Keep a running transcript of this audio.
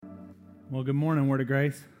Well, good morning, Word of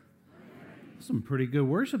Grace. Some pretty good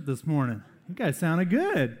worship this morning. You guys sounded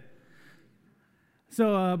good.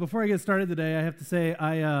 So before I get started today, I have to say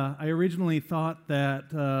I originally thought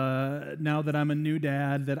that now that I'm a new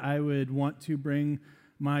dad, that I would want to bring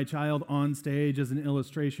my child on stage as an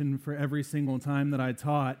illustration for every single time that I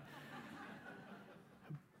taught.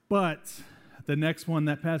 But the next one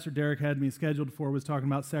that Pastor Derek had me scheduled for was talking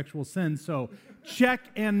about sexual sin, so check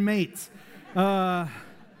and mate.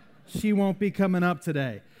 She won't be coming up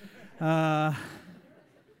today. But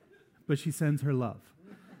she sends her love.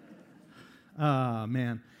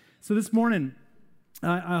 Man. So this morning,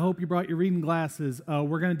 I hope you brought your reading glasses.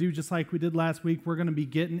 We're going to do just like we did last week. We're going to be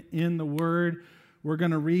getting in the Word. We're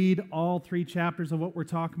going to read all 3 chapters of what we're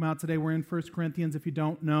talking about today. We're in 1 Corinthians, if you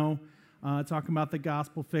don't know, talking about the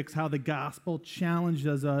gospel fix, how the gospel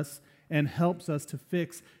challenges us and helps us to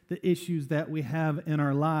fix the issues that we have in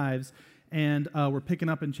our lives. And we're picking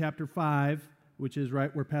up in chapter 5, which is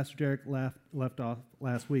right where Pastor Derek left off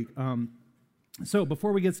last week. So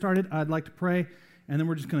before we get started, I'd like to pray, and then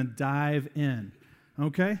we're just going to dive in.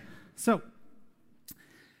 Okay? So,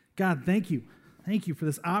 God, thank you. Thank you for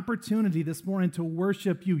this opportunity this morning to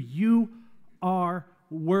worship you. You are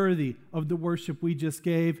worthy of the worship we just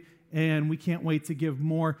gave, and we can't wait to give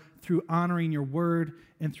more through honoring your word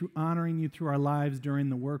and through honoring you through our lives during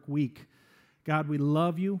the work week. God, we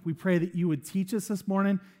love you. We pray that you would teach us this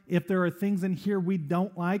morning. If there are things in here we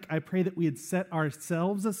don't like, I pray that we would set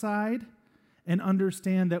ourselves aside and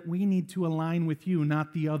understand that we need to align with you,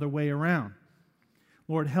 not the other way around.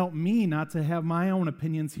 Lord, help me not to have my own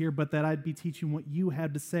opinions here, but that I'd be teaching what you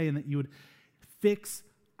had to say and that you would fix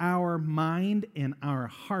our mind and our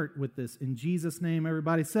heart with this. In Jesus' name,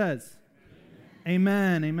 everybody says,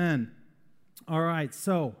 Amen. Amen. All right,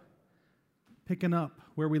 so picking up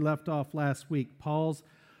where we left off last week, Paul's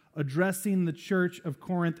addressing the church of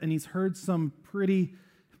Corinth, and he's heard some pretty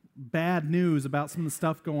bad news about some of the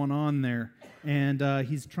stuff going on there, and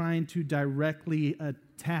he's trying to directly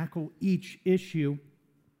tackle each issue,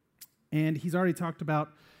 and he's already talked about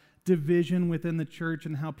division within the church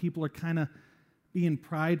and how people are kind of being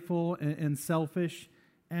prideful and selfish,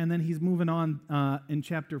 and then he's moving on in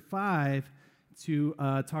chapter 5 to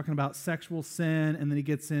talking about sexual sin, and then he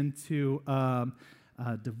gets into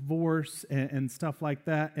divorce and stuff like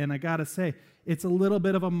that. And I got to say, it's a little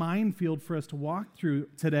bit of a minefield for us to walk through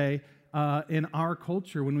today in our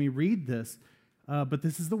culture when we read this. But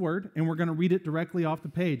this is the Word, and we're going to read it directly off the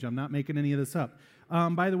page. I'm not making any of this up.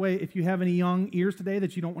 By the way, if you have any young ears today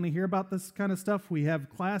that you don't want to hear about this kind of stuff, we have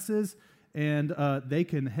classes, and they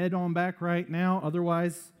can head on back right now.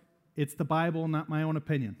 Otherwise, it's the Bible, not my own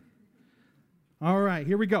opinion. All right,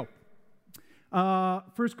 here we go. 1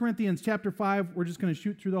 Corinthians chapter 5, we're just going to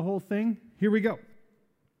shoot through the whole thing. Here we go.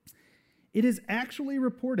 It is actually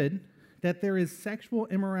reported that there is sexual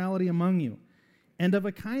immorality among you, and of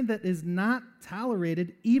a kind that is not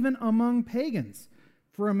tolerated even among pagans.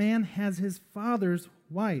 For a man has his father's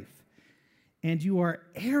wife, and you are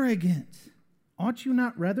arrogant. Ought you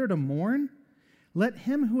not rather to mourn? Let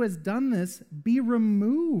him who has done this be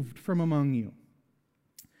removed from among you.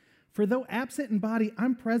 For though absent in body,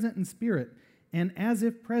 I'm present in spirit, and as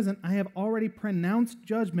if present, I have already pronounced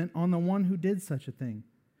judgment on the one who did such a thing.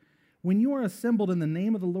 When you are assembled in the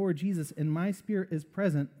name of the Lord Jesus, and my spirit is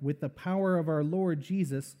present with the power of our Lord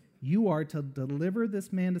Jesus, you are to deliver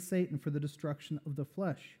this man to Satan for the destruction of the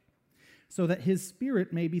flesh, so that his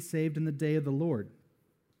spirit may be saved in the day of the Lord.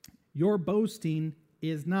 Your boasting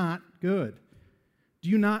is not good. Do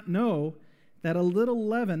you not know that a little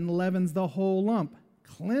leaven leavens the whole lump?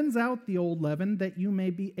 Cleanse out the old leaven, that you may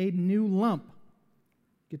be a new lump.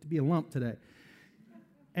 Get to be a lump today.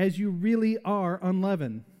 As you really are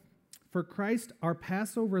unleavened. For Christ, our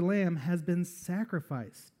Passover lamb, has been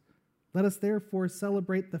sacrificed. Let us therefore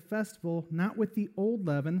celebrate the festival, not with the old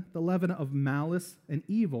leaven, the leaven of malice and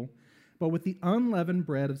evil, but with the unleavened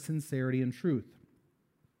bread of sincerity and truth.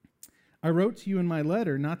 I wrote to you in my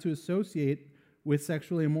letter not to associate with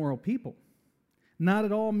sexually immoral people. Not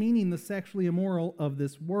at all meaning the sexually immoral of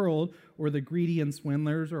this world, or the greedy and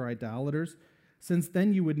swindlers or idolaters, since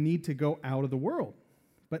then you would need to go out of the world.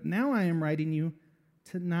 But now I am writing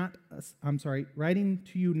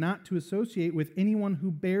to you not to associate with anyone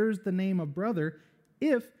who bears the name of brother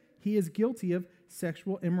if he is guilty of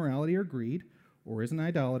sexual immorality or greed, or is an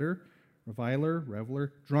idolater, reviler,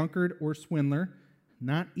 reveler, drunkard, or swindler,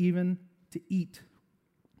 not even to eat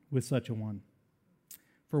with such a one.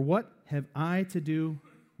 For what have I to do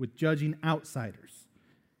with judging outsiders?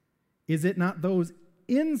 Is it not those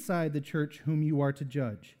inside the church whom you are to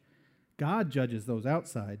judge? God judges those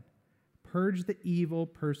outside. Purge the evil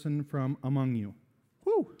person from among you.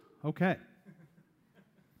 Whew. Okay.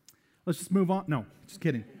 Let's just move on. No, just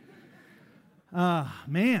kidding.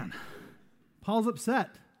 Man, Paul's upset.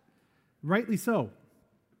 Rightly so.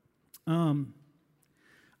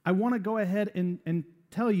 I want to go ahead and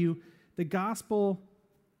tell you the gospel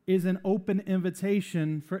is an open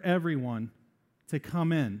invitation for everyone to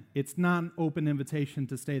come in. It's not an open invitation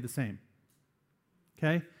to stay the same.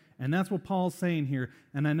 Okay? And that's what Paul's saying here.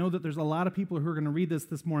 And I know that there's a lot of people who are going to read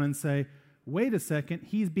this morning and say, wait a second,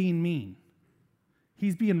 he's being mean.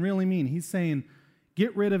 He's being really mean. He's saying,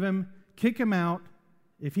 get rid of him, kick him out.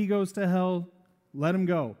 If he goes to hell, let him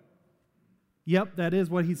go. Yep, that is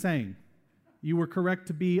what he's saying. You were correct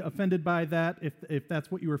to be offended by that if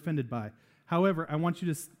that's what you were offended by. However, I want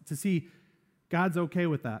you to see God's okay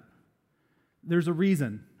with that. There's a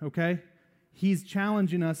reason, okay? He's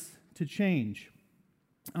challenging us to change.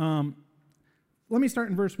 Let me start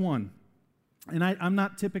in verse 1. And I'm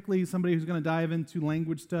not typically somebody who's going to dive into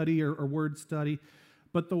language study or word study,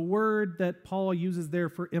 but the word that Paul uses there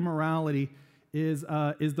for immorality is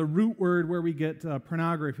the root word where we get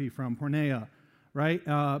pornography from, porneia, right?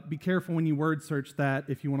 Be careful when you word search that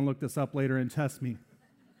if you want to look this up later and test me.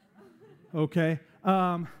 Okay?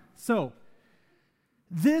 So,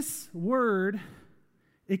 this word,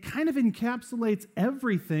 it kind of encapsulates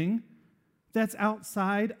everything that's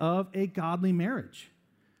outside of a godly marriage.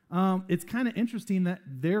 It's kind of interesting that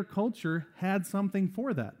their culture had something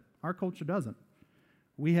for that. Our culture doesn't.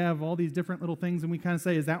 We have all these different little things, and we kind of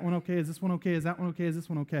say, is that one okay? Is this one okay? Is that one okay? Is this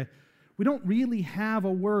one okay? We don't really have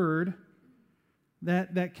a word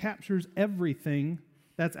that captures everything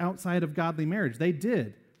that's outside of godly marriage. They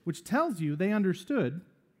did, which tells you they understood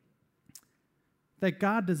that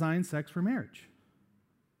God designed sex for marriage.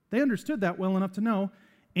 They understood that well enough to know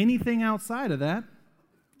anything outside of that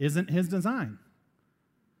isn't his design.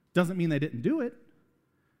 Doesn't mean they didn't do it,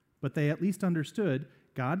 but they at least understood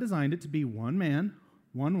God designed it to be one man,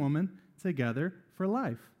 one woman together for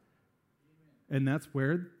life. And that's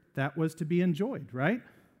where that was to be enjoyed, right?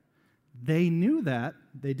 They knew that.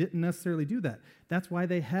 They didn't necessarily do that. That's why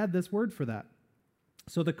they had this word for that.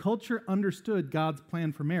 So the culture understood God's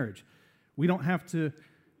plan for marriage. We don't have to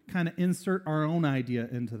kind of insert our own idea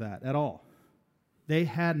into that at all. They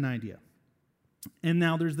had an idea. And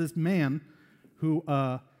now there's this man who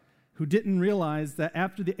didn't realize that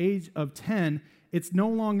after the age of 10, it's no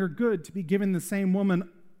longer good to be giving the same woman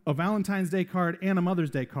a Valentine's Day card and a Mother's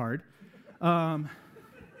Day card.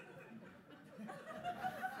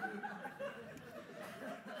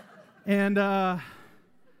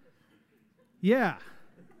 Yeah.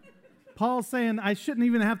 Paul's saying, I shouldn't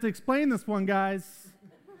even have to explain this one, guys.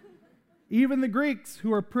 Even the Greeks,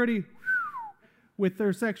 who are pretty with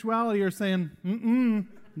their sexuality, are saying,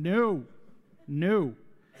 no.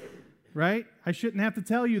 Right? I shouldn't have to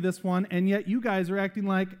tell you this one, and yet you guys are acting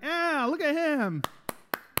like, look at him.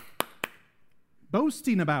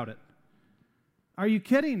 Boasting about it. Are you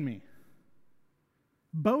kidding me?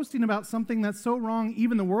 Boasting about something that's so wrong,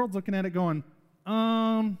 even the world's looking at it going,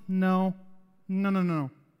 no.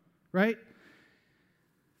 Right?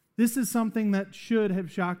 This is something that should have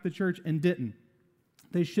shocked the church and didn't.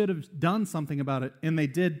 They should have done something about it, and they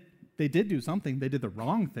did do something. They did the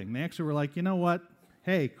wrong thing. They actually were like, you know what?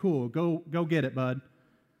 Hey, cool, go get it, bud.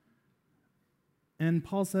 And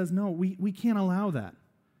Paul says, no, we can't allow that.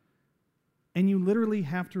 And you literally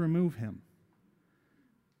have to remove him.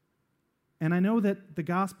 And I know that the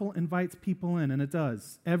gospel invites people in, and it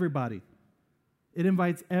does. Everybody. It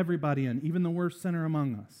invites everybody in, even the worst sinner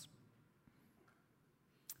among us.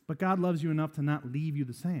 But God loves you enough to not leave you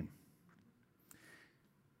the same.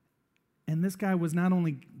 And this guy was not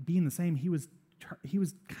only being the same, he was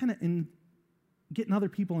kind of getting other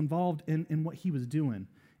people involved in what he was doing.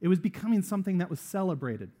 It was becoming something that was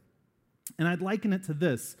celebrated. And I'd liken it to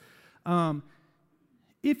this.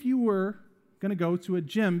 If you were going to go to a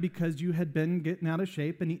gym because you had been getting out of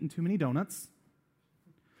shape and eating too many donuts,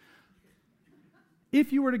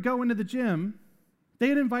 if you were to go into the gym,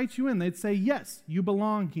 they'd invite you in. They'd say, yes, you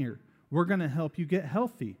belong here. We're going to help you get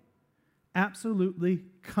healthy. Absolutely,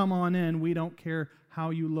 come on in. We don't care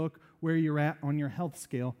how you look, where you're at on your health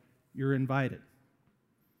scale. You're invited.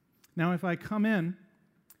 Now, if I come in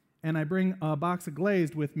and I bring a box of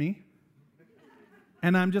Glazed with me,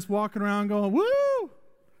 and I'm just walking around going, woo,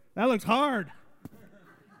 that looks hard.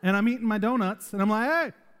 And I'm eating my donuts, and I'm like,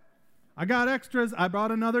 hey, I got extras. I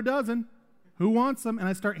brought another dozen. Who wants them? And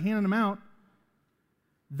I start handing them out.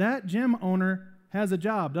 That gym owner has a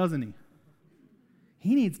job, doesn't he?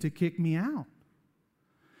 He needs to kick me out.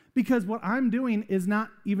 Because what I'm doing is not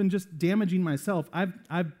even just damaging myself.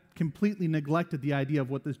 I've completely neglected the idea of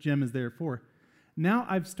what this gym is there for. Now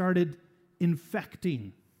I've started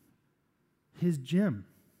infecting his gym.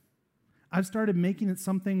 I've started making it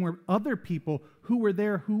something where other people who were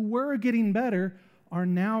there who were getting better are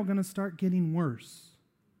now going to start getting worse.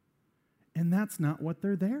 And that's not what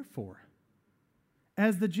they're there for.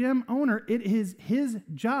 As the gym owner, it is his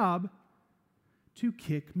job to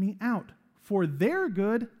kick me out for their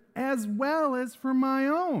good as well as for my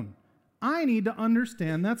own. I need to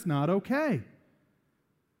understand that's not okay.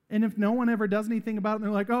 And if no one ever does anything about it,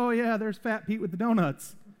 they're like, oh yeah, there's Fat Pete with the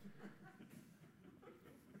donuts.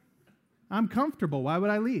 I'm comfortable. Why would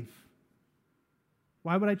I leave?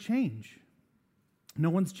 Why would I change? No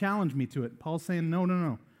one's challenged me to it. Paul's saying,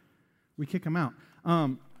 no. We kick him out.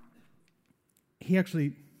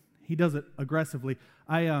 He does it aggressively.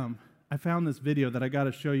 I found this video that I got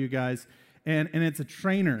to show you guys, and it's a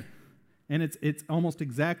trainer, and it's almost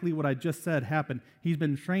exactly what I just said happened. He's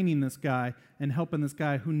been training this guy and helping this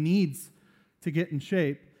guy who needs to get in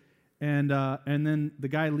shape, and then the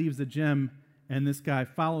guy leaves the gym, and this guy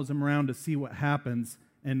follows him around to see what happens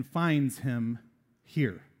and finds him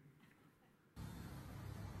here.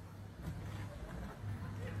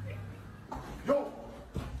 Yo,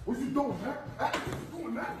 what you doing, man? What you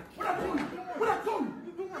doing, man? What I told you? What I told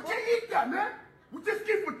you? I can't eat that, man. We just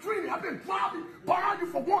came for training. I've been driving behind you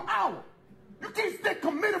for 1 hour. You can't stay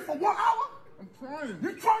committed for 1 hour? I'm trying.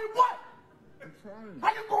 You trying what? I'm trying.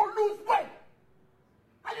 How you gonna lose weight?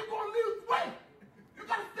 How you gonna lose weight? You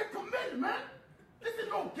gotta stay committed, man. This is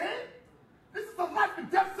no game. This is a life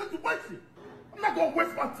and death situation. I'm not gonna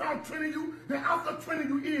waste my time training you, then after training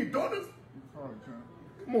you eating donuts. It's hard, John.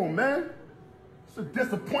 Come on, man. So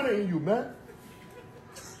disappointed in you, man.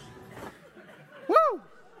 Woo!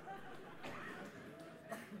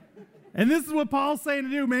 And this is what Paul's saying to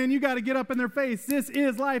do, man. You got to get up in their face. This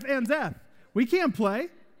is life and death. We can't play.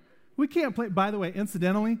 We can't play. By the way,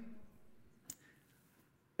 incidentally,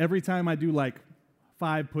 every time I do like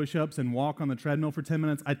 5 push-ups and walk on the treadmill for 10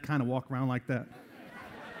 minutes, I'd kind of walk around like that.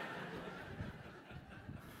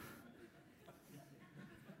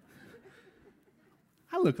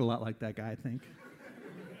 I look a lot like that guy, I think.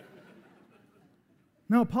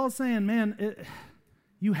 No, Paul's saying, man,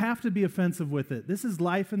 you have to be offensive with it. This is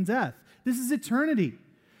life and death. This is eternity.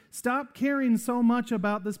 Stop caring so much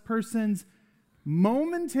about this person's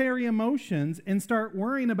momentary emotions and start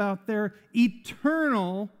worrying about their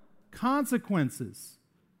eternal consequences.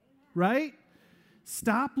 Right?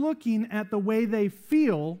 Stop looking at the way they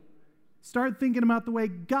feel. Start thinking about the way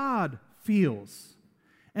God feels.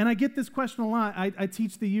 And I get this question a lot. I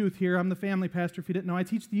teach the youth here. I'm the family pastor, if you didn't know. I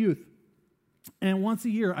teach the youth. And once a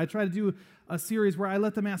year, I try to do a series where I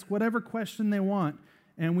let them ask whatever question they want,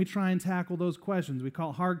 and we try and tackle those questions. We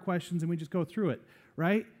call it hard questions, and we just go through it,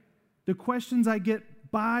 right? The questions I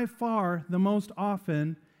get by far the most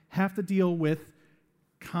often have to deal with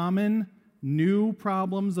common new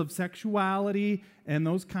problems of sexuality and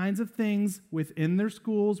those kinds of things within their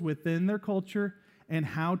schools, within their culture, and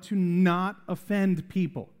how to not offend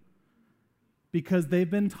people. Because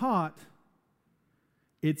they've been taught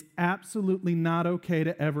it's absolutely not okay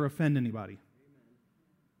to ever offend anybody.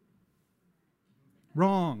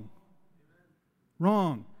 Wrong.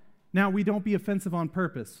 Wrong. Now, we don't be offensive on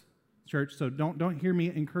purpose, church, so don't hear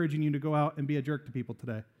me encouraging you to go out and be a jerk to people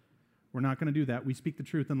today. We're not going to do that. We speak the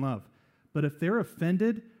truth in love. But if they're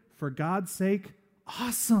offended, for God's sake,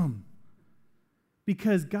 awesome.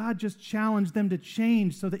 Because God just challenged them to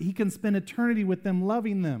change so that he can spend eternity with them,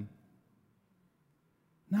 loving them.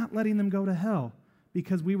 Not letting them go to hell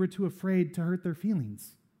because we were too afraid to hurt their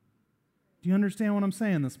feelings. Do you understand what I'm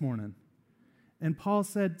saying this morning? And Paul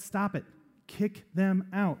said, stop it. Kick them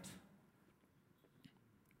out.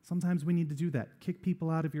 Sometimes we need to do that. Kick people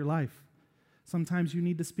out of your life. Sometimes you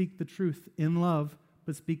need to speak the truth in love,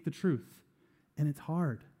 but speak the truth. And it's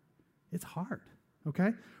hard. It's hard,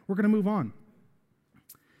 okay? We're going to move on.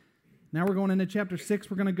 Now we're going into chapter 6.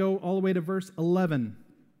 We're going to go all the way to verse 11.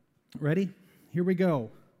 Ready? Here we go.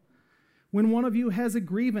 When one of you has a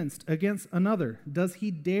grievance against another, does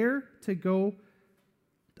he dare go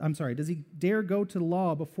to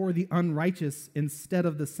law before the unrighteous instead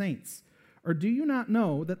of the saints? Or do you not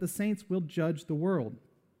know that the saints will judge the world?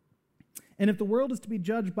 And if the world is to be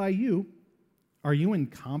judged by you, are you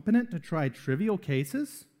incompetent to try trivial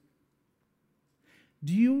cases?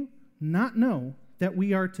 Do you not know that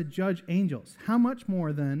we are to judge angels? How much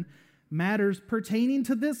more, then, matters pertaining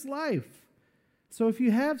to this life? So if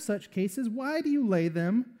you have such cases, why do you lay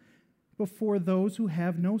them before those who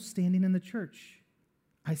have no standing in the church?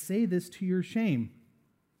 I say this to your shame.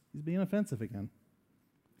 He's being offensive again.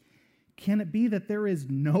 Can it be that there is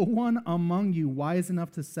no one among you wise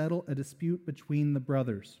enough to settle a dispute between the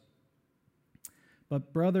brothers?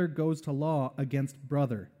 But brother goes to law against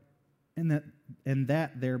brother, and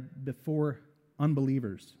that they're before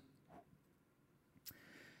unbelievers.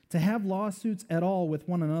 To have lawsuits at all with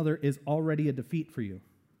one another is already a defeat for you.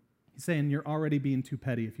 He's saying you're already being too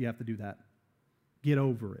petty if you have to do that. Get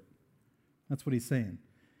over it. That's what he's saying.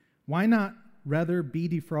 Why not rather be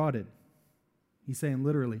defrauded? He's saying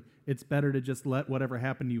literally, it's better to just let whatever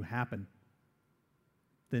happened to you happen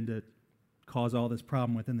than to cause all this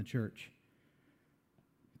problem within the church.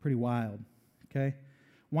 Pretty wild, okay?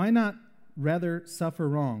 Why not rather suffer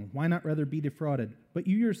wrong? Why not rather be defrauded? But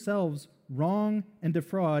you yourselves wrong and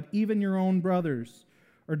defraud even your own brothers.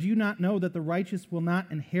 Or do you not know that the unrighteous will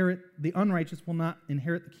not inherit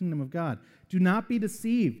the kingdom of God? Do not be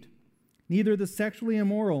deceived. Neither the sexually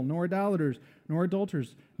immoral, nor idolaters, nor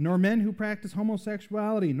adulterers, nor men who practice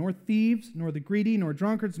homosexuality, nor thieves, nor the greedy, nor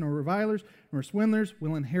drunkards, nor revilers, nor swindlers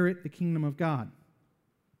will inherit the kingdom of God.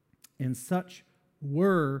 And such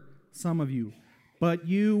were some of you. But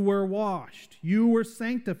you were washed, you were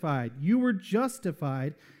sanctified, you were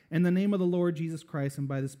justified in the name of the Lord Jesus Christ and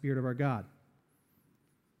by the Spirit of our God.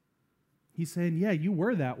 He's saying, yeah, you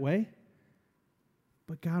were that way,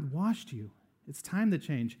 but God washed you. It's time to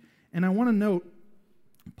change. And I want to note,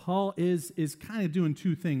 Paul is kind of doing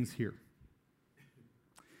two things here.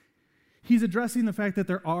 He's addressing the fact that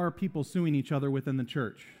there are people suing each other within the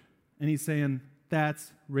church. And he's saying,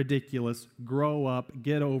 that's ridiculous. Grow up.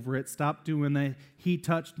 Get over it. Stop doing the he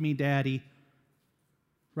touched me, daddy.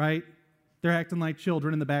 Right? They're acting like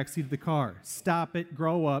children in the backseat of the car. Stop it.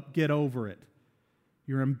 Grow up. Get over it.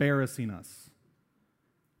 You're embarrassing us.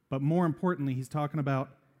 But more importantly, he's talking about,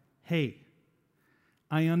 hey,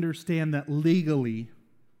 I understand that legally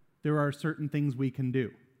there are certain things we can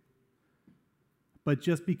do. But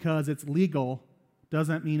just because it's legal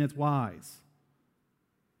doesn't mean it's wise.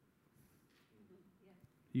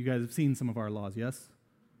 You guys have seen some of our laws, yes?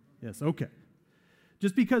 Yes, okay.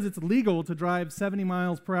 Just because it's legal to drive 70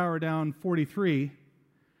 miles per hour down 43,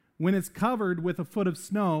 when it's covered with a foot of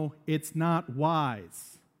snow, it's not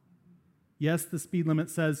wise. Yes, the speed limit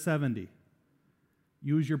says 70.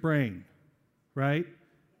 Use your brain, right?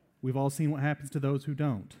 We've all seen what happens to those who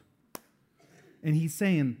don't. And he's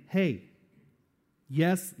saying, hey,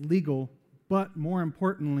 yes, legal, but more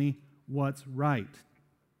importantly, what's right?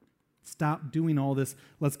 Stop doing all this.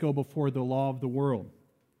 Let's go before the law of the world.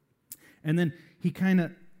 And then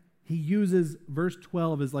he uses verse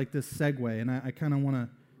 12 as like this segue, and I kind of want to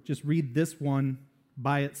just read this one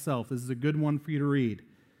by itself. This is a good one for you to read.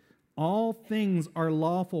 All things are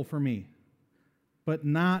lawful for me, but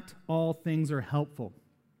not all things are helpful.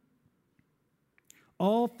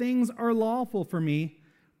 All things are lawful for me,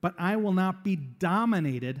 but I will not be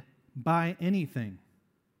dominated by anything.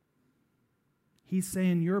 He's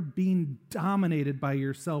saying you're being dominated by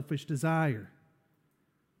your selfish desire.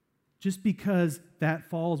 Just because that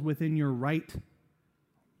falls within your right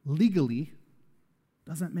legally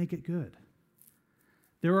doesn't make it good.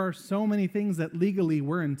 There are so many things that legally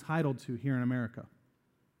we're entitled to here in America.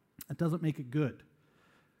 That doesn't make it good.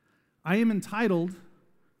 I am entitled,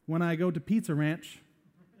 when I go to Pizza Ranch,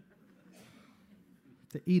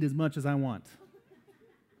 to eat as much as I want.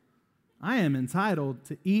 I am entitled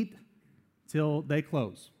to eat till they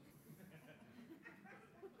close.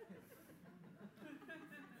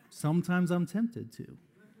 Sometimes I'm tempted to.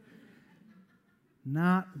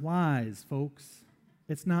 Not wise, folks.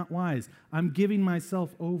 It's not wise. I'm giving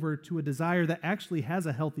myself over to a desire that actually has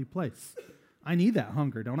a healthy place. I need that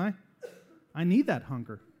hunger, don't I? I need that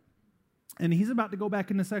hunger. And he's about to go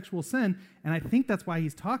back into sexual sin, and I think that's why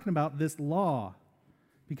he's talking about this law.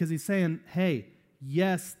 Because he's saying, hey,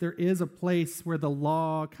 yes, there is a place where the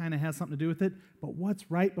law kind of has something to do with it, but what's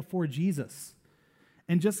right before Jesus?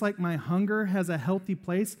 And just like my hunger has a healthy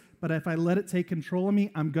place, but if I let it take control of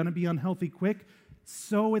me, I'm going to be unhealthy quick,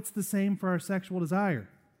 so it's the same for our sexual desire.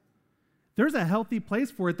 There's a healthy place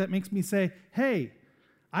for it that makes me say, hey,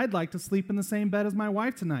 I'd like to sleep in the same bed as my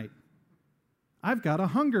wife tonight. I've got a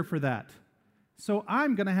hunger for that. So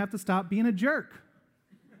I'm going to have to stop being a jerk.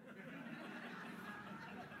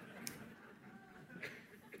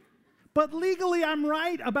 But legally, I'm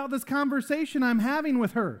right about this conversation I'm having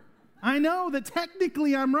with her. I know that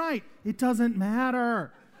technically I'm right. It doesn't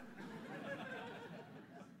matter.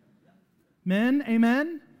 Men,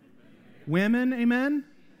 amen? Women, amen?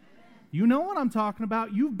 You know what I'm talking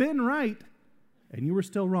about. You've been right, and you were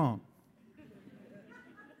still wrong.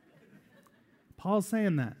 Paul's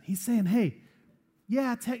saying that. He's saying, hey,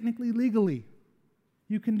 yeah, technically, legally,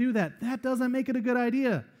 you can do that. That doesn't make it a good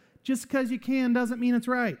idea. Just because you can doesn't mean it's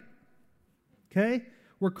right. Okay?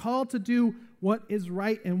 We're called to do what is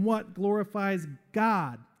right and what glorifies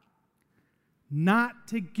God, not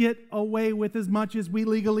to get away with as much as we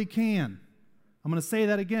legally can. I'm going to say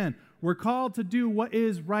that again. We're called to do what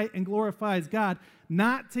is right and glorifies God,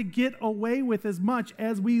 not to get away with as much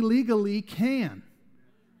as we legally can.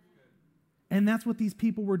 And that's what these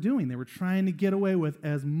people were doing. They were trying to get away with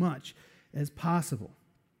as much as possible.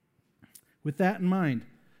 With that in mind,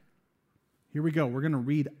 here we go. We're going to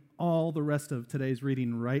read all the rest of today's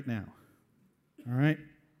reading right now. All right?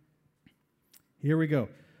 Here we go.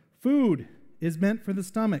 Food is meant for the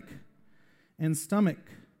stomach, and stomach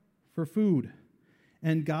for food.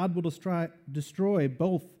 And God will destroy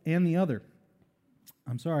both and the other.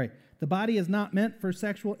 The body is not meant for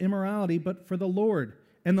sexual immorality, but for the Lord,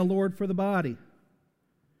 and the Lord for the body.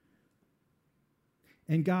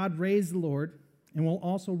 And God raised the Lord, and will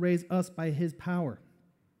also raise us by his power.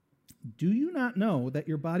 Do you not know that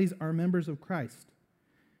your bodies are members of Christ?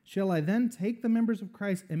 Shall I then take the members of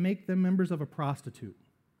Christ and make them members of a prostitute?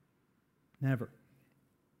 Never.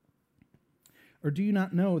 Or do you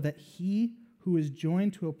not know that he who is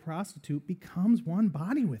joined to a prostitute becomes one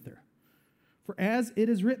body with her? For as it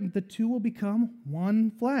is written, the two will become one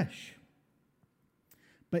flesh.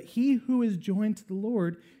 But he who is joined to the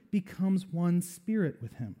Lord becomes one spirit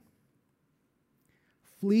with him.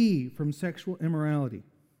 Flee from sexual immorality.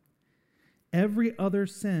 Every other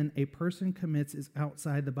sin a person commits is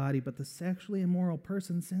outside the body, but the sexually immoral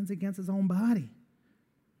person sins against his own body.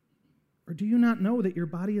 Or do you not know that your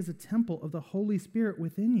body is a temple of the Holy Spirit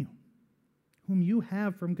within you, whom you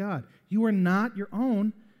have from God? You are not your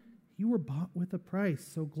own. You were bought with a price,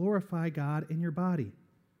 so glorify God in your body.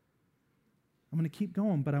 I'm going to keep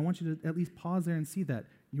going, but I want you to at least pause there and see that.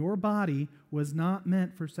 Your body was not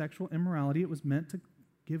meant for sexual immorality. It was meant to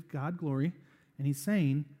give God glory. And he's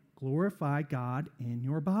saying, glorify God in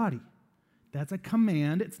your body. That's a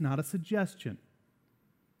command. It's not a suggestion.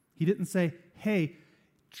 He didn't say, hey,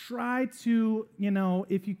 try to,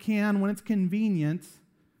 if you can, when it's convenient,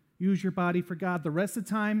 use your body for God. The rest of the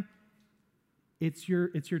time, it's your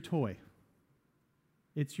toy.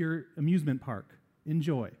 It's your amusement park.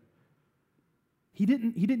 Enjoy. He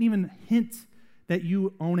didn't even hint that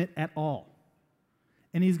you own it at all.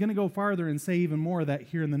 And he's going to go farther and say even more of that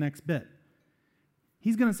here in the next bit.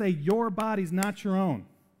 He's going to say, your body's not your own.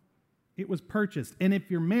 It was purchased. And if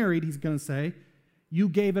you're married, he's going to say, you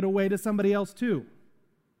gave it away to somebody else too.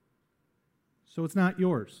 So it's not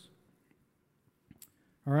yours.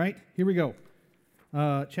 All right, here we go.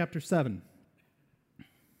 Chapter 7.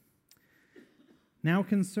 Now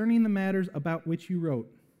concerning the matters about which you wrote,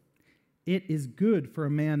 it is good for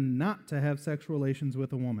a man not to have sexual relations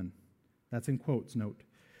with a woman. That's in quotes, note.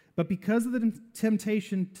 But because of the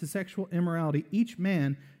temptation to sexual immorality, each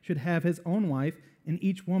man should have his own wife, and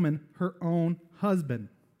each woman her own husband.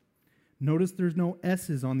 Notice there's no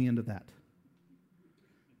S's on the end of that.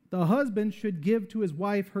 The husband should give to his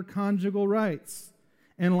wife her conjugal rights,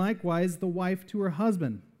 and likewise the wife to her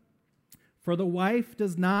husband. For the wife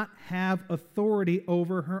does not have authority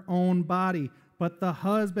over her own body, but the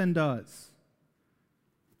husband does.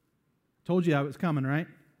 Told you that was coming, right?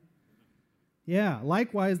 Yeah,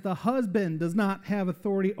 likewise, the husband does not have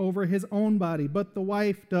authority over his own body, but the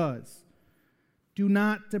wife does. Do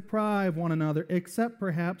not deprive one another, except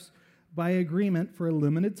perhaps by agreement for a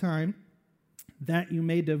limited time, that you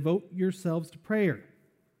may devote yourselves to prayer.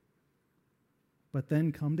 But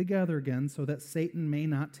then come together again so that Satan may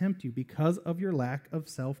not tempt you because of your lack of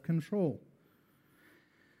self-control.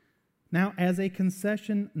 Now, as a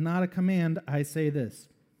concession, not a command, I say this.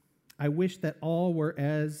 I wish that all were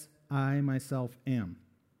as I myself am.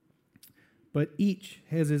 But each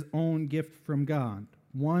has his own gift from God,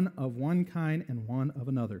 one of one kind and one of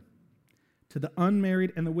another. To the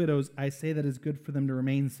unmarried and the widows, I say that it is good for them to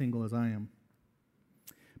remain single as I am.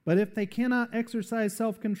 But if they cannot exercise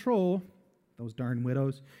self-control, those darn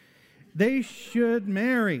widows, they should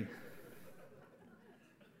marry.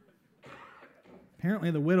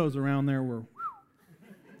 Apparently the widows around there were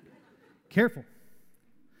careful.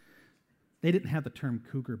 They didn't have the term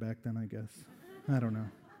cougar back then, I guess. I don't know.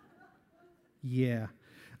 Yeah.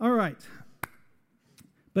 All right.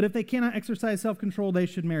 But if they cannot exercise self-control, they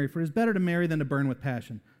should marry, for it is better to marry than to burn with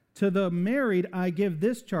passion. To the married I give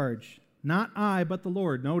this charge, not I, but the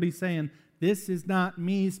Lord. Note he's saying, this is not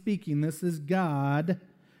me speaking, this is God.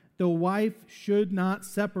 The wife should not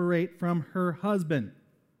separate from her husband.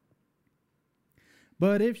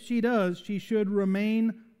 But if she does, she should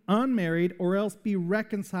remain unmarried or else be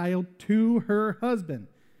reconciled to her husband.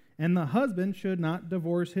 And the husband should not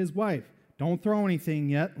divorce his wife. Don't throw anything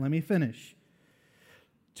yet. Let me finish.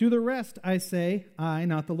 To the rest I say, I,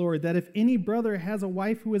 not the Lord, that if any brother has a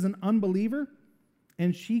wife who is an unbeliever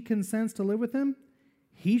and she consents to live with him,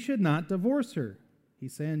 he should not divorce her.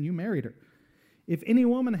 He's saying you married her. If any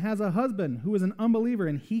woman has a husband who is an unbeliever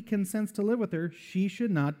and he consents to live with her, she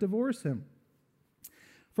should not divorce him.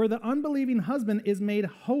 For the unbelieving husband is made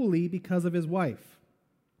holy because of his wife,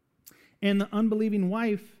 and the unbelieving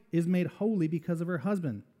wife is made holy because of her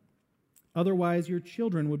husband. Otherwise, your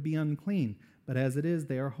children would be unclean, but as it is,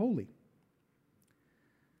 they are holy.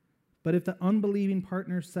 But if the unbelieving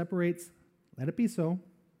partner separates, let it be so.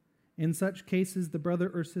 In such cases, the brother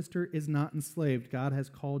or sister is not enslaved. God has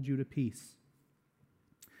called you to peace.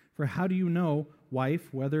 For how do you know,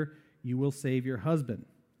 wife, whether you will save your husband?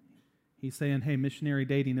 He's saying, hey, missionary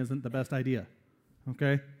dating isn't the best idea,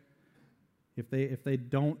 okay? If they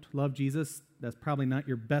don't love Jesus, that's probably not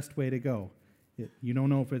your best way to go. You don't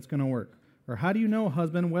know if it's going to work. Or how do you know,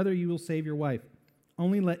 husband, whether you will save your wife?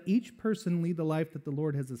 Only let each person lead the life that the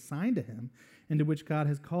Lord has assigned to him and to which God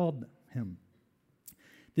has called him.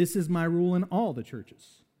 This is my rule in all the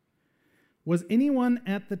churches. Was anyone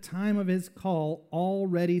at the time of his call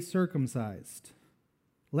already circumcised?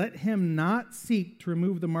 Let him not seek to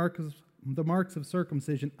remove the marks of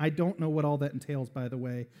circumcision. I don't know what all that entails, by the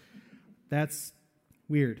way. That's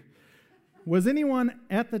weird. Was anyone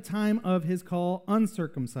at the time of his call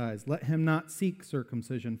uncircumcised? Let him not seek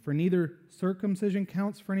circumcision, for neither circumcision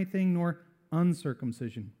counts for anything nor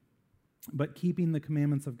uncircumcision, but keeping the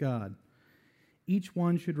commandments of God. Each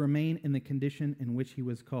one should remain in the condition in which he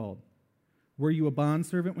was called. Were you a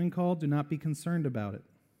bondservant when called? Do not be concerned about it.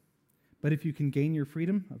 But if you can gain your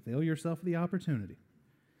freedom, avail yourself of the opportunity.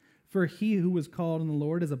 For he who was called in the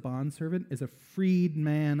Lord as a bondservant is a freed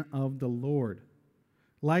man of the Lord.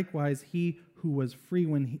 Likewise, he who was free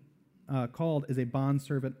when called is a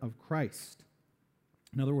bondservant of Christ.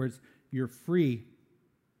 In other words, you're free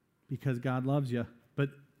because God loves you, but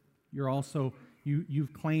you're also,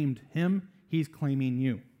 you've claimed him, he's claiming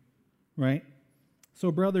you, right?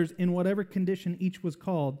 So brothers, in whatever condition each was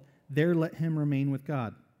called, there let him remain with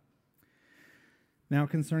God. Now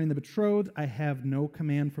concerning the betrothed, I have no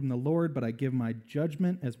command from the Lord, but I give my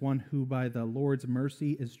judgment as one who by the Lord's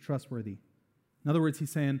mercy is trustworthy. In other words, he's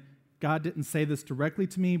saying, God didn't say this directly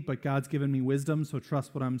to me, but God's given me wisdom, so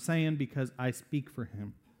trust what I'm saying because I speak for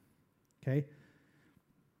him. Okay?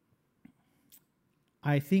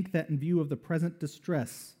 I think that in view of the present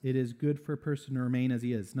distress, it is good for a person to remain as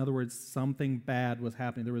he is. In other words, something bad was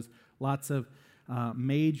happening. There was lots of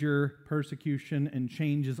major persecution and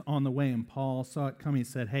changes on the way, and Paul saw it coming. He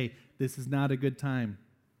said, hey, this is not a good time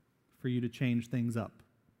for you to change things up.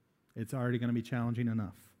 It's already going to be challenging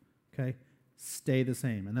enough. Okay? Stay the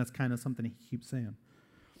same. And that's kind of something he keeps saying.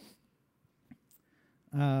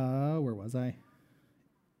 Where was I?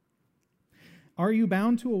 Are you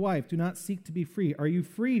bound to a wife? Do not seek to be free. Are you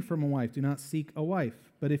free from a wife? Do not seek a wife.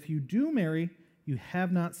 But if you do marry, you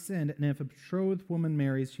have not sinned. And if a betrothed woman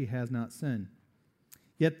marries, she has not sinned.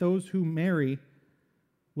 Yet those who marry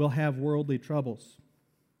will have worldly troubles.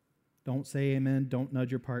 Don't say amen. Don't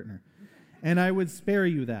nudge your partner. And I would spare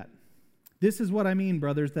you that. This is what I mean,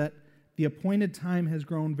 brothers, that the appointed time has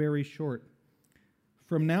grown very short.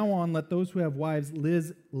 From now on, let those who have wives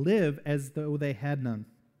live as though they had none,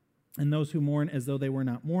 and those who mourn as though they were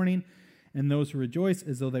not mourning, and those who rejoice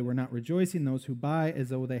as though they were not rejoicing, those who buy as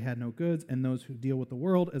though they had no goods, and those who deal with the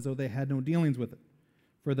world as though they had no dealings with it.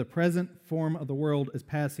 For the present form of the world is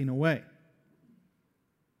passing away.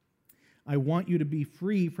 I want you to be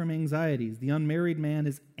free from anxieties. The unmarried man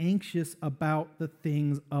is anxious about the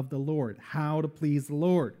things of the Lord, how to please the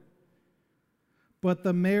Lord. But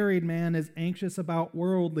the married man is anxious about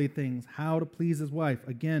worldly things, how to please his wife.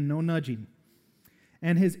 Again, no nudging.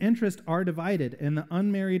 And his interests are divided, and the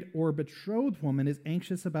unmarried or betrothed woman is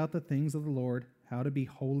anxious about the things of the Lord, how to be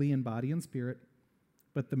holy in body and spirit.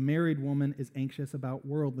 But the married woman is anxious about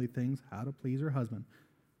worldly things, how to please her husband.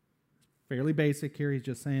 Fairly basic here. He's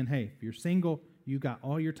just saying, hey, if you're single, you got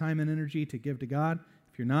all your time and energy to give to God.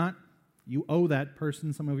 If you're not, you owe that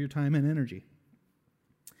person some of your time and energy.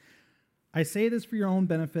 I say this for your own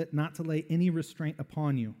benefit, not to lay any restraint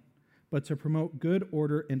upon you, but to promote good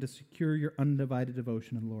order and to secure your undivided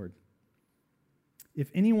devotion to the Lord. If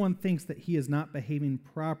anyone thinks that he is not behaving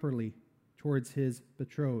properly towards his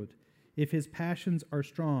betrothed, if his passions are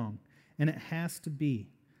strong, and it has to be,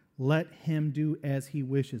 let him do as he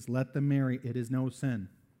wishes. Let them marry. It is no sin.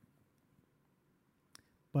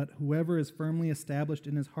 But whoever is firmly established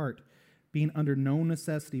in his heart, being under no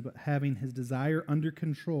necessity, but having his desire under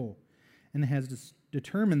control, and has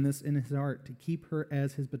determined this in his heart to keep her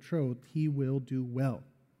as his betrothed, he will do well.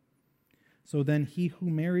 So then he who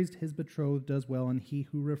marries his betrothed does well, and he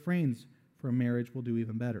who refrains from marriage will do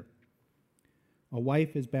even better. A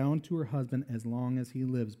wife is bound to her husband as long as he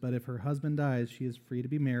lives, but if her husband dies, she is free to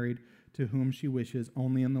be married to whom she wishes,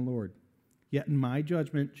 only in the Lord. Yet in my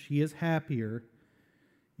judgment, she is happier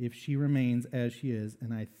if she remains as she is,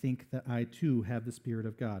 and I think that I too have the Spirit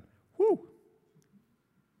of God. Whew!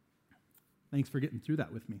 Thanks for getting through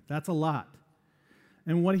that with me. That's a lot.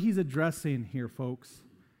 And what he's addressing here, folks,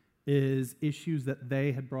 is issues that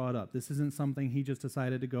they had brought up. This isn't something he just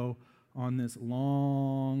decided to go on this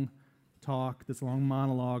long talk, this long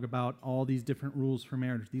monologue about all these different rules for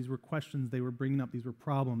marriage. These were questions they were bringing up. These were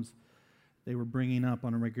problems they were bringing up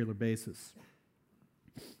on a regular basis.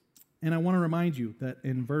 And I want to remind you that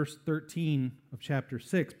in verse 13 of chapter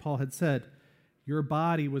 6, Paul had said, your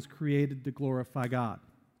body was created to glorify God.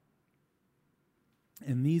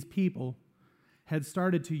 And these people had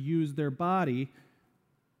started to use their body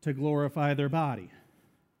to glorify their body.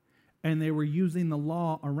 And they were using the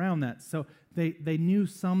law around that. So they knew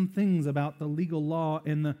some things about the legal law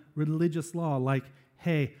and the religious law, like,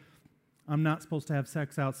 hey, I'm not supposed to have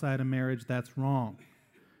sex outside of marriage. That's wrong.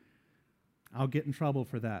 I'll get in trouble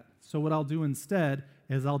for that. So what I'll do instead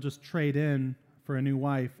is I'll just trade in for a new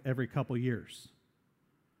wife every couple years.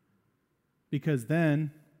 Because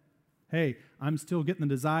then, hey, I'm still getting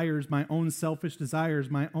the desires, my own selfish desires,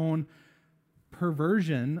 my own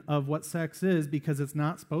perversion of what sex is, because it's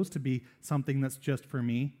not supposed to be something that's just for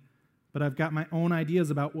me. But I've got my own ideas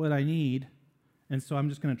about what I need, and so I'm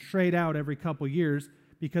just going to trade out every couple years,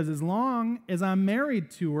 because as long as I'm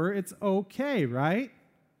married to her, it's okay, right?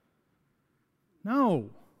 No.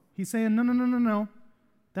 He's saying, no.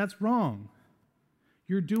 That's wrong.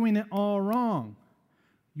 You're doing it all wrong.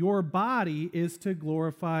 Your body is to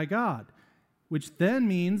glorify God, which then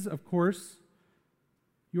means, of course,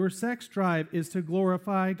 your sex drive is to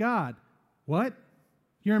glorify God. What?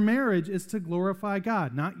 Your marriage is to glorify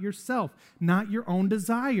God, not yourself, not your own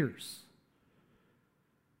desires.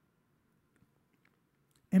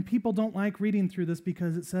 And people don't like reading through this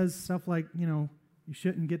because it says stuff like, you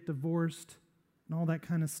shouldn't get divorced and all that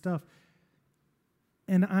kind of stuff.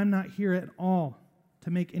 And I'm not here at all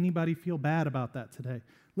to make anybody feel bad about that today.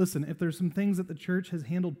 Listen, if there's some things that the church has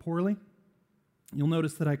handled poorly, you'll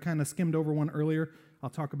notice that I kind of skimmed over one earlier. I'll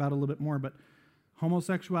talk about it a little bit more, but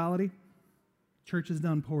homosexuality, church has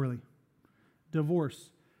done poorly.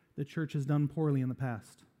 Divorce, the church has done poorly in the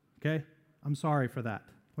past. Okay? I'm sorry for that.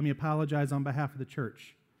 Let me apologize on behalf of the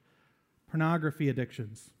church. Pornography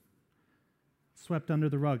addictions, swept under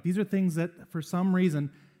the rug. These are things that, for some reason,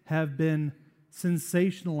 have been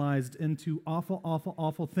sensationalized into awful, awful,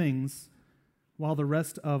 awful things, while the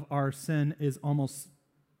rest of our sin is almost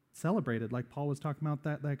celebrated, like Paul was talking about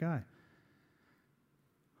that guy.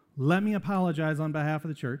 Let me apologize on behalf of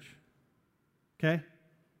the church, okay?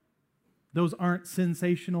 Those aren't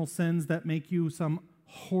sensational sins that make you some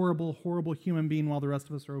horrible, horrible human being while the rest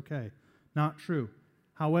of us are okay. Not true.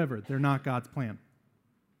 However, they're not God's plan.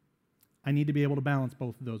 I need to be able to balance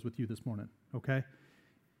both of those with you this morning, okay?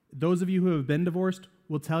 Those of you who have been divorced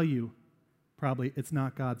will tell you probably it's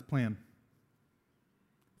not God's plan.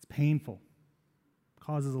 It's painful.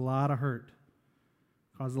 Causes a lot of hurt.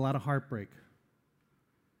 Causes a lot of heartbreak.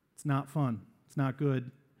 It's not fun. It's not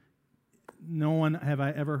good. No one have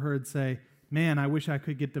I ever heard say, man, I wish I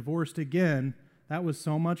could get divorced again. That was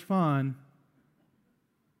so much fun.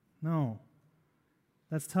 No.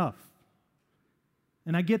 That's tough.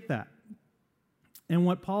 And I get that. And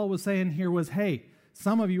what Paul was saying here was, hey,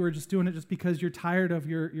 some of you are just doing it just because you're tired of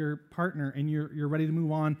your partner and you're ready to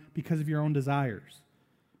move on because of your own desires.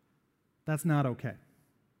 That's not okay.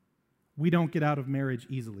 We don't get out of marriage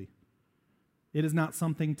easily. It is not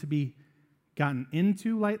something to be gotten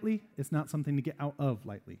into lightly. It's not something to get out of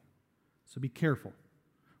lightly. So be careful.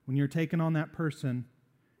 When you're taking on that person,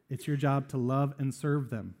 it's your job to love and serve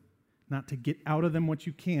them, not to get out of them what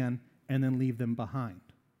you can and then leave them behind.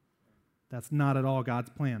 That's not at all God's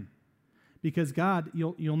plan. Because God,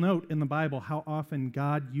 you'll note in the Bible how often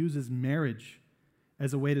God uses marriage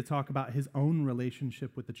as a way to talk about his own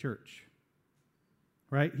relationship with the church.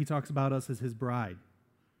 Right? He talks about us as his bride.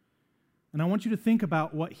 And I want you to think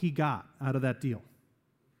about what he got out of that deal.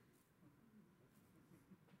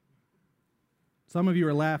 Some of you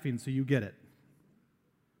are laughing, so you get it.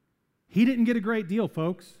 He didn't get a great deal,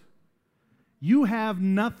 folks. You have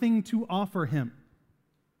nothing to offer him.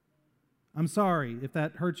 I'm sorry if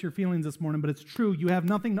that hurts your feelings this morning, but it's true. You have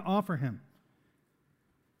nothing to offer him.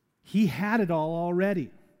 He had it all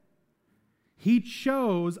already. He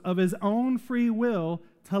chose of his own free will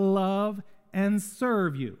to love and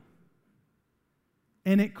serve you.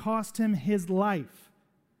 And it cost him his life.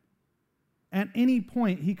 At any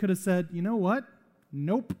point, he could have said, you know what?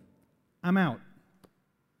 Nope, I'm out.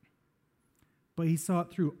 but he saw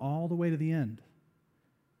it through all the way to the end.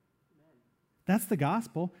 That's the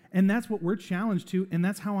gospel, and that's what we're challenged to, and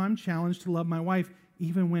that's how I'm challenged to love my wife,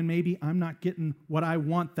 even when maybe I'm not getting what I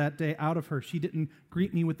want that day out of her. She didn't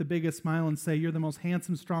greet me with the biggest smile and say, "You're the most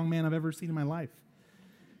handsome, strong man I've ever seen in my life."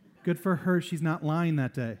 Good for her, she's not lying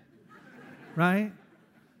that day, right?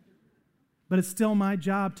 But it's still my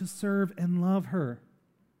job to serve and love her.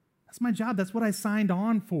 That's my job. That's what I signed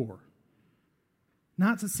on for.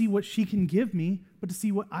 Not to see what she can give me, but to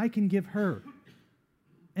see what I can give her.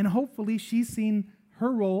 And hopefully she's seen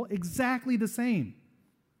her role exactly the same.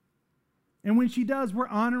 And when she does, we're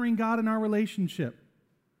honoring God in our relationship.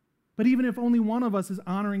 But even if only one of us is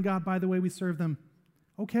honoring God by the way we serve them,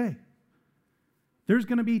 okay. There's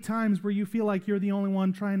going to be times where you feel like you're the only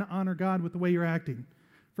one trying to honor God with the way you're acting.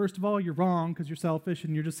 First of all, you're wrong because you're selfish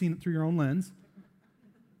and you're just seeing it through your own lens.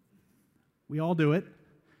 We all do it.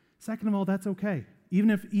 Second of all, that's okay.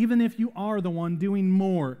 Even if you are the one doing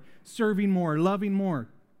more, serving more, loving more,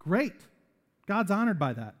 great. God's honored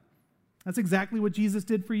by that. That's exactly what Jesus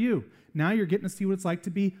did for you. Now you're getting to see what it's like to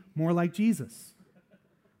be more like Jesus.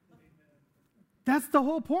 That's the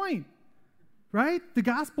whole point, right? The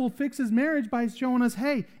gospel fixes marriage by showing us,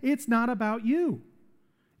 hey, it's not about you.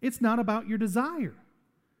 It's not about your desire.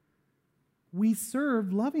 We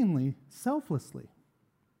serve lovingly, selflessly.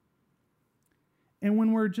 And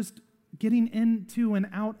when we're just getting into and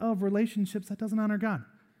out of relationships, that doesn't honor God.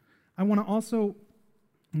 I want to also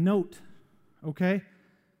note, okay,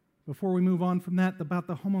 before we move on from that, about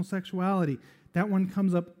the homosexuality. That one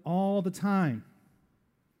comes up all the time.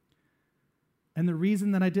 And the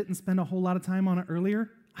reason that I didn't spend a whole lot of time on it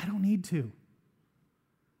earlier, I don't need to.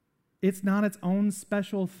 It's not its own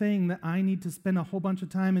special thing that I need to spend a whole bunch of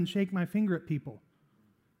time and shake my finger at people.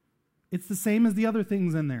 It's the same as the other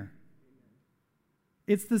things in there.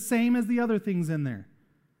 It's the same as the other things in there.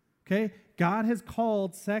 Okay? God has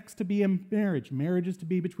called sex to be in marriage. Marriage is to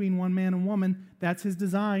be between one man and woman. That's his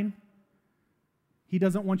design. He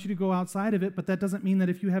doesn't want you to go outside of it, but that doesn't mean that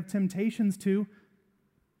if you have temptations to,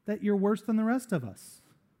 that you're worse than the rest of us.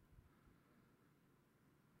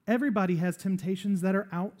 Everybody has temptations that are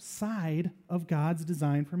outside of God's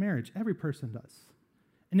design for marriage. Every person does.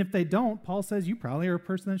 And if they don't, Paul says you probably are a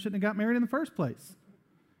person that shouldn't have got married in the first place.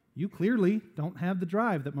 You clearly don't have the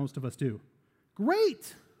drive that most of us do.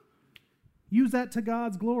 Great! Use that to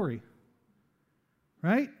God's glory.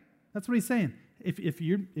 Right? That's what he's saying. If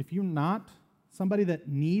you're not somebody that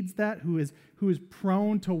needs that, who is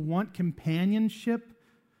prone to want companionship,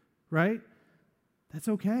 right? That's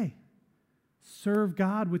okay. Serve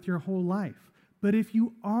God with your whole life. But if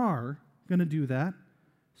you are going to do that,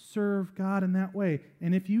 serve God in that way.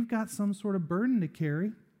 And if you've got some sort of burden to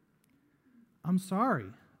carry, I'm sorry.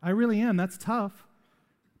 I really am. That's tough.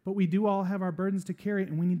 But we do all have our burdens to carry,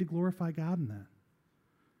 and we need to glorify God in that.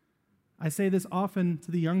 I say this often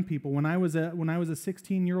to the young people. When I was a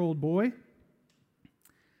 16-year-old boy,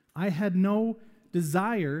 I had no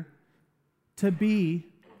desire to be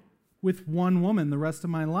with one woman the rest of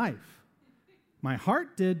my life. My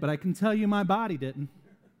heart did, but I can tell you my body didn't.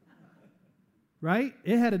 Right?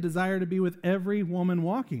 It had a desire to be with every woman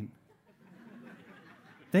walking.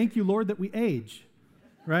 Thank you, Lord, that we age.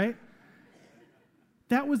 Right?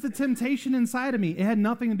 That was the temptation inside of me. It had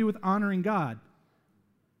nothing to do with honoring God.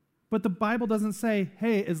 But the Bible doesn't say,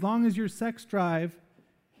 hey, as long as your sex drive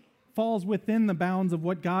falls within the bounds of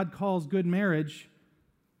what God calls good marriage,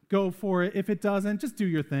 go for it. If it doesn't, just do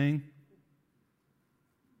your thing.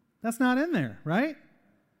 That's not in there, right?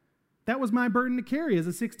 That was my burden to carry as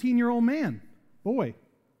a 16-year-old man. Boy,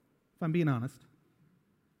 if I'm being honest.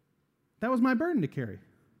 That was my burden to carry.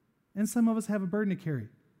 And some of us have a burden to carry.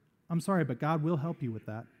 I'm sorry, but God will help you with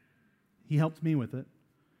that. He helped me with it.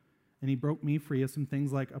 And he broke me free of some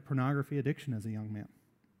things like a pornography addiction as a young man,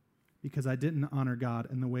 because I didn't honor God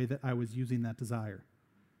in the way that I was using that desire.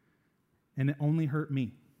 And it only hurt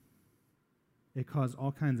me. It caused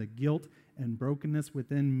all kinds of guilt and brokenness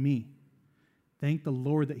within me. Thank the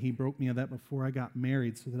Lord that he broke me of that before I got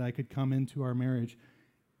married so that I could come into our marriage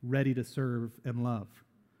ready to serve and love.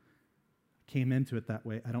 I came into it that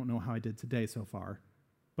way. I don't know how I did today so far,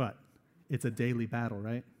 but it's a daily battle,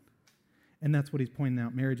 right? And that's what he's pointing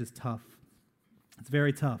out. Marriage is tough. It's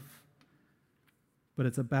very tough. But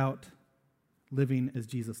it's about living as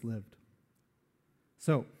Jesus lived.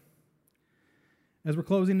 So, as we're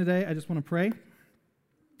closing today, I just want to pray.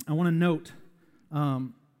 I want to note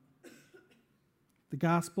the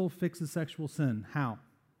gospel fixes sexual sin. How?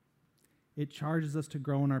 It charges us to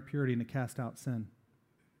grow in our purity and to cast out sin.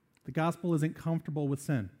 The gospel isn't comfortable with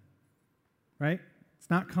sin, right? It's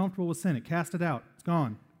not comfortable with sin. It casts it out. It's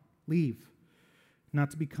gone. Leave. Not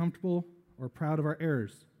to be comfortable or proud of our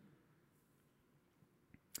errors.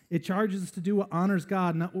 It charges us to do what honors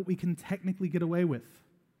God, not what we can technically get away with.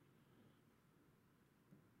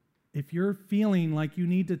 If you're feeling like you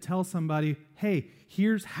need to tell somebody, hey,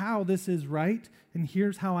 here's how this is right, and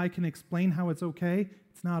here's how I can explain how it's okay,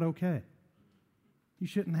 it's not okay. You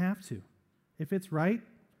shouldn't have to. If it's right,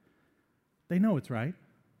 they know it's right.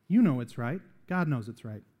 You know it's right. God knows it's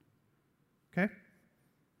right. Okay?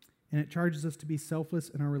 And it charges us to be selfless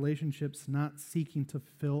in our relationships, not seeking to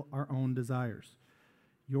fulfill our own desires.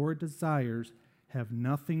 Your desires have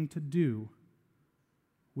nothing to do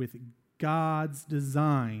with God's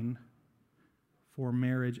design for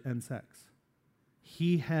marriage and sex.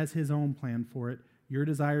 He has his own plan for it. Your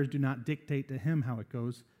desires do not dictate to him how it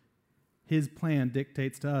goes. His plan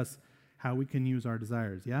dictates to us how we can use our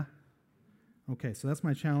desires, yeah? Okay, so that's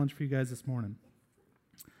my challenge for you guys this morning.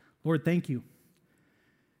 Lord, thank you.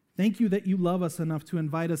 Thank you that you love us enough to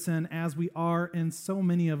invite us in as we are, and so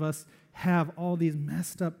many of us have all these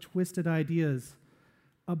messed up, twisted ideas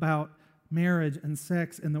about marriage and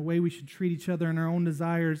sex and the way we should treat each other and our own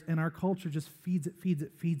desires, and our culture just feeds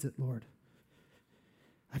it, Lord.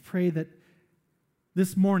 I pray that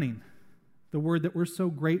this morning, the word that we're so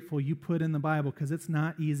grateful you put in the Bible, because it's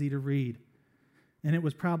not easy to read, and it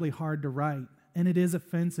was probably hard to write, and it is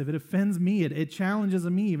offensive. It offends me. It challenges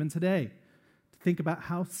me even today to think about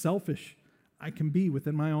how selfish I can be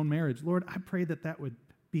within my own marriage. Lord, I pray that that would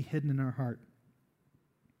be hidden in our heart,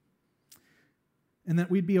 and that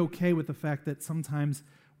we'd be okay with the fact that sometimes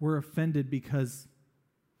we're offended because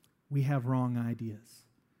we have wrong ideas,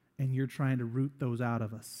 and you're trying to root those out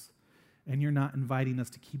of us. And you're not inviting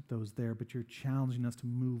us to keep those there, but you're challenging us to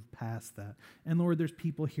move past that. And Lord, there's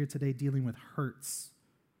people here today dealing with hurts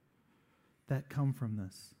that come from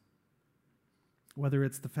this. Whether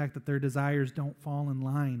it's the fact that their desires don't fall in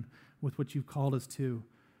line with what you've called us to,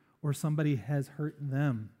 or somebody has hurt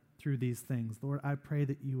them through these things. Lord, I pray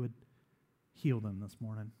that you would heal them this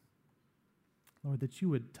morning. Lord, that you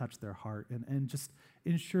would touch their heart and just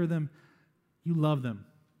ensure them you love them.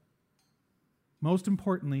 Most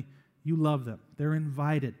importantly, you love them. They're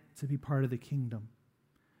invited to be part of the kingdom.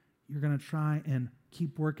 You're going to try and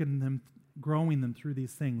keep working them, growing them through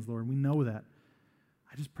these things, Lord. We know that.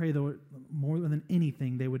 I just pray, though, more than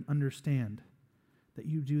anything, they would understand that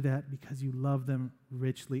you do that because you love them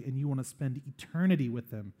richly and you want to spend eternity with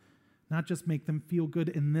them, not just make them feel good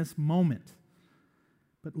in this moment,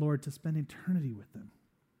 but, Lord, to spend eternity with them.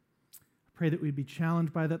 I pray that we'd be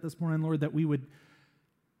challenged by that this morning, Lord, that we would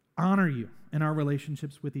honor you in our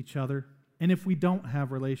relationships with each other. And if we don't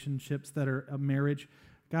have relationships that are a marriage,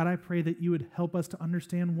 God, I pray that you would help us to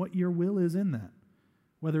understand what your will is in that,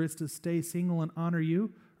 whether it's to stay single and honor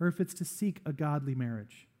you, or if it's to seek a godly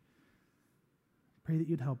marriage. Pray that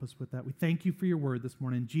you'd help us with that. We thank you for your word this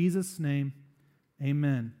morning. In Jesus' name,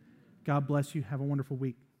 amen. God bless you. Have a wonderful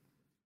week.